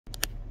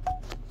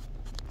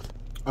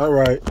All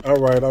right.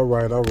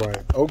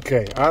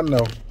 Okay, I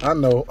know.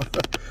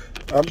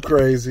 I'm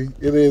crazy.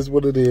 It is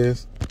what it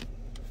is.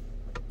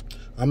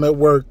 I'm at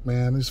work,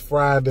 man. It's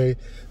Friday,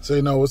 so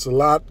it's a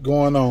lot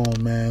going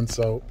on, man.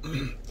 So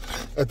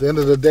at the end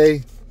of the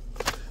day,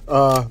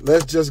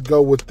 let's just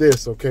go with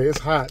this, okay? It's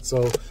hot,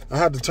 so I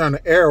had to turn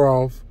the air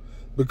off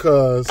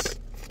because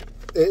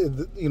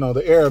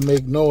the air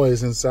make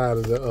noise inside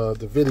of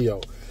the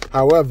video.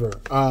 However,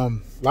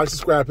 like,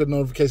 subscribe, hit the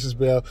notifications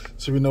bell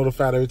so you're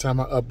notified every time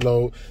I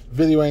upload.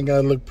 Video ain't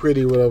gotta look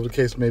pretty, whatever the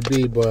case may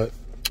be, but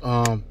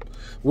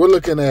we're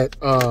looking at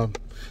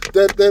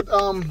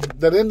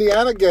that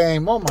Indiana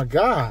game. Oh my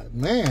God,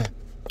 man!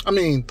 I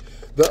mean,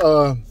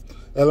 the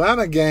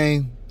Atlanta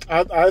game.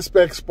 I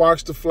expect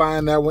sparks to fly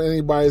in that when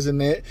anybody's in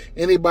there.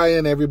 Anybody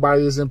and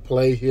everybody is in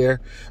play here.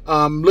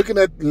 Looking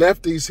at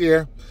lefties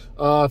here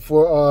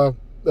for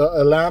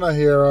Atlanta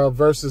here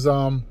versus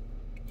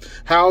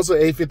Hauser,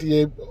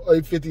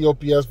 850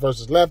 OPS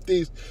versus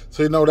lefties.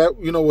 So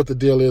you know what the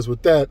deal is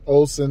with that.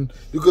 Olsen.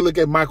 You could look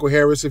at Michael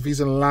Harris if he's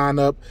in the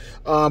lineup.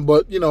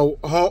 But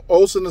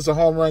Olsen is a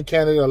home run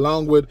candidate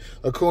along with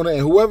Acuna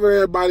and whoever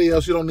everybody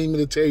else. You don't need me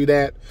to tell you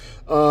that.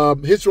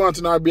 Hits, runs,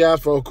 and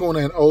RBIs for Acuna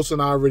and Olsen.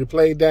 I already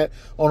played that.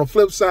 On the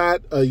flip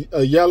side,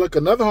 Yelich,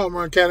 another home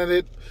run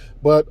candidate,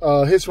 but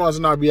hits, runs,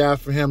 and RBIs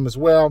for him as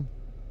well.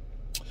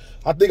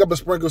 I think I'm going to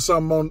sprinkle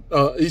something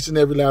on each and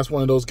every last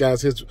one of those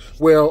guys. Hits,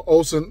 well,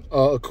 Olsen,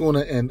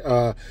 Acuna, and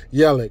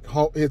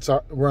Yelich. Hits,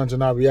 runs,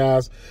 and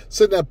RBIs.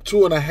 Sitting at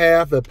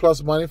 2.5 at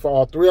plus money for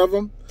all three of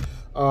them.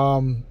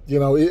 I'm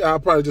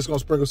probably just going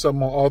to sprinkle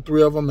something on all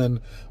three of them.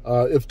 And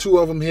if two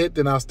of them hit,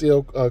 then I'll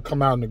still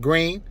come out in the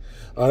green.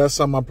 That's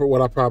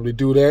what I probably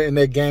do there. In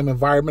that game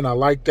environment, I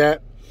like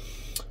that.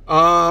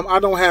 I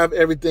don't have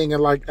everything in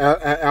like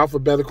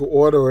alphabetical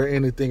order or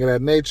anything of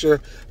that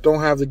nature. Don't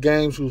have the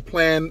games who's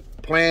playing.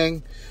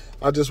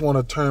 I just want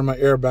to turn my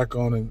air back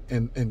on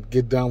and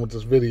get done with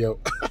this video.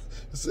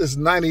 It's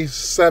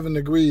 97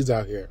 degrees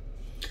out here.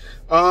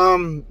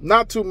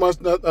 Not too much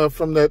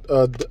from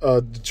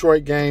that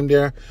Detroit game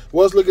there.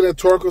 Was looking at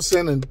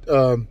Torkelson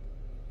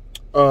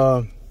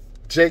and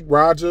Jake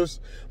Rogers,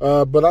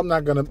 but I'm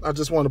not gonna. I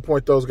just want to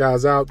point those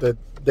guys out that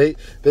they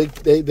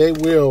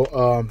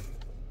will.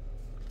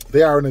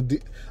 They are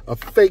in a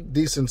fake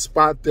decent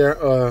spot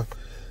there.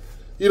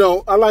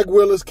 I like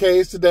Willis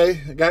Cage today.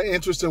 I got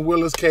interest in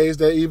Willis Cage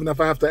there, even if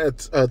I have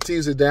to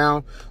tease it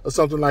down or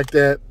something like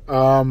that.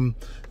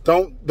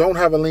 Don't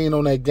have a lean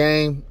on that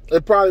game.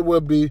 It probably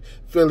will be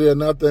Philly or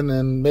nothing,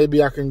 and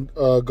maybe I can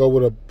go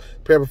with a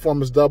pair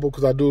performance double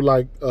because I do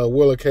like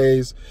Willis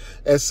Cage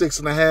at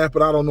 6.5,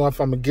 but I don't know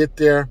if I'm going to get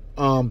there.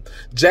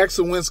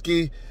 Jackson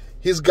Winsky,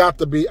 he's got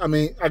to be,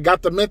 I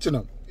got to mention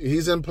him.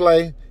 He's in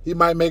play. He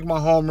might make my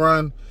home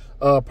run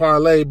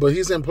parlay, but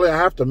he's in play. I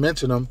have to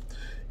mention him.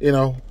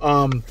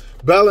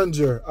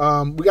 Bellinger,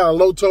 we got a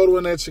low total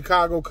in that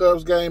Chicago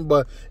Cubs game,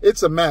 but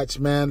it's a match,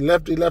 man.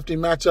 Lefty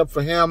matchup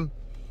for him.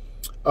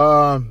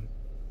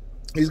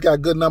 He's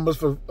got good numbers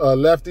for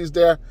lefties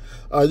there.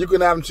 You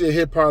can add him to your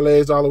hit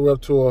parlays all the way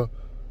up to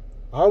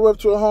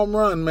a home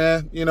run,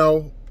 man.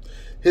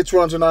 Hits,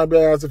 runs, and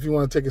RBIs if you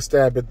want to take a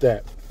stab at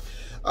that.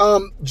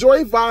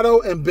 Joey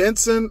Votto and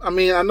Benson.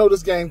 I know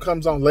this game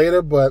comes on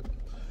later, but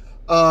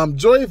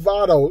Joey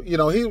Votto,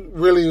 he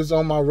really is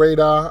on my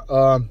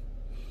radar.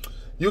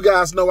 You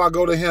guys know I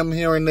go to him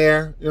here and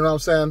there. You know what I'm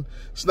saying?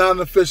 It's not an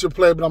official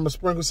play, but I'm going to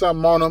sprinkle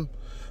something on him.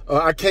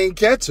 I can't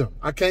catch him.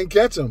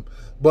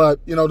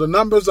 But, the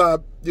numbers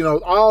are,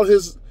 all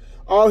his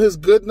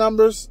good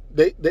numbers,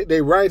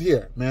 they right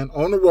here, man.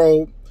 On the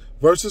road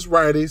versus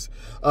righties.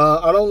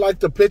 I don't like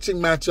the pitching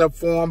matchup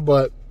for him,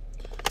 but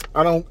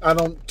I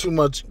don't too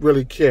much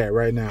really care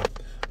right now.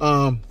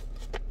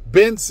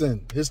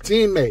 Benson, his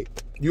teammate.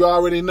 You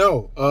already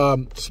know.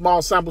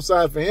 Small sample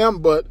size for him,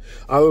 but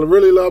I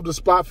really love the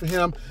spot for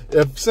him.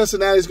 If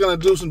Cincinnati's going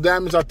to do some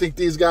damage, I think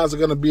these guys are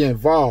going to be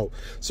involved.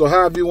 So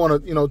however you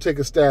want to, take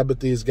a stab at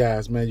these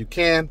guys, man, you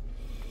can.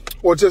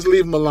 Or just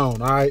leave them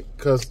alone, all right?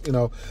 Because,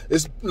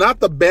 it's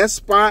not the best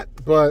spot,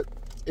 but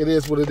it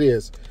is what it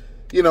is.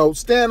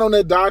 Stand on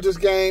that Dodgers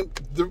game.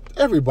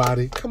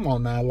 Everybody, come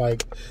on now.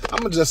 Like, I'm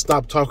going to just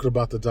stop talking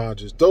about the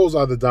Dodgers. Those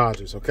are the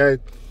Dodgers, okay?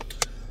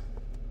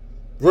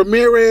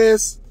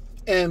 Ramirez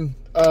and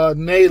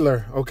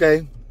Naylor,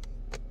 okay?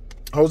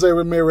 Jose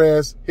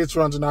Ramirez, hits,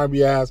 runs, and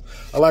RBIs.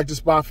 I like the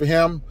spot for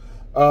him.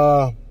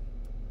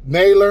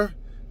 Naylor,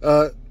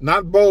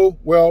 not Bo.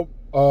 Well,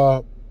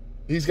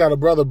 he's got a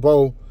brother,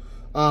 Bo.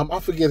 I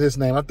forget his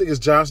name. I think it's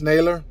Josh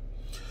Naylor.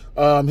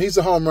 He's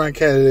a home run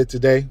candidate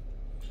today.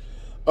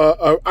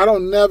 I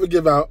don't never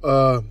give out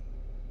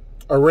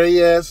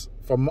Reyes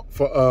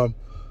for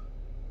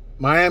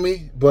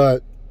Miami,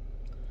 but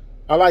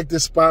I like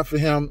this spot for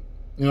him.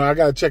 I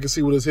got to check and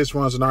see what his hits,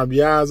 runs, and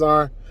RBIs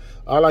are.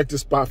 I like this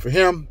spot for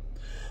him.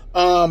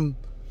 I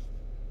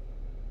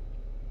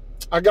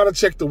got to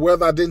check the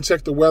weather. I didn't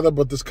check the weather,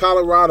 but this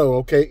Colorado,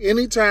 okay,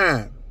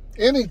 anytime,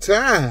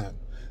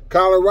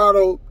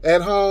 Colorado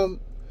at home,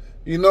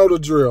 You know the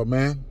drill,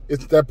 man.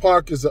 That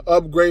park is an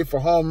upgrade for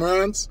home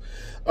runs.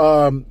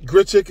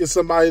 Grichuk is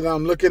somebody that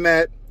I'm looking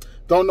at.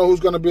 Don't know who's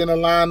going to be in the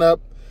lineup.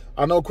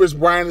 I know Chris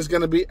Bryant is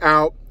going to be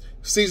out.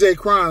 CJ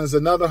Cron is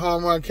another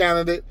home run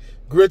candidate.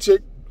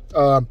 Grichuk.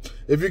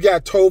 If you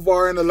got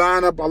Tovar in the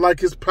lineup, I like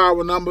his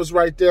power numbers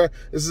right there.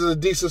 This is a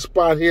decent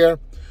spot here.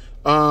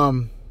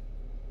 Honorable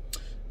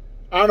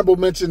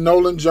mention,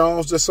 Nolan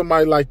Jones, just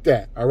somebody like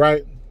that, all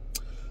right?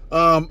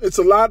 It's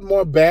a lot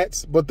more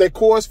bats, but that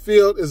Coors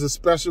Field is a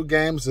special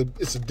game.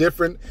 It's a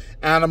different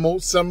animal,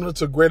 similar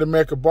to Great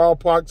American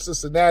Ballpark,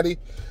 Cincinnati.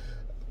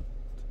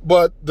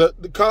 But the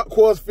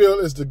Coors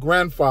Field is the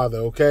grandfather,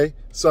 okay?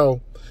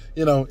 So,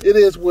 you know, it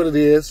is what it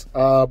is.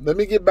 Let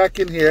me get back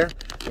in here.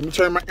 Let me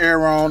turn my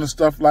air on and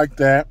stuff like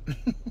that.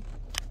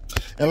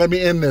 And let me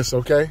end this,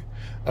 okay?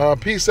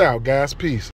 Peace out, guys. Peace.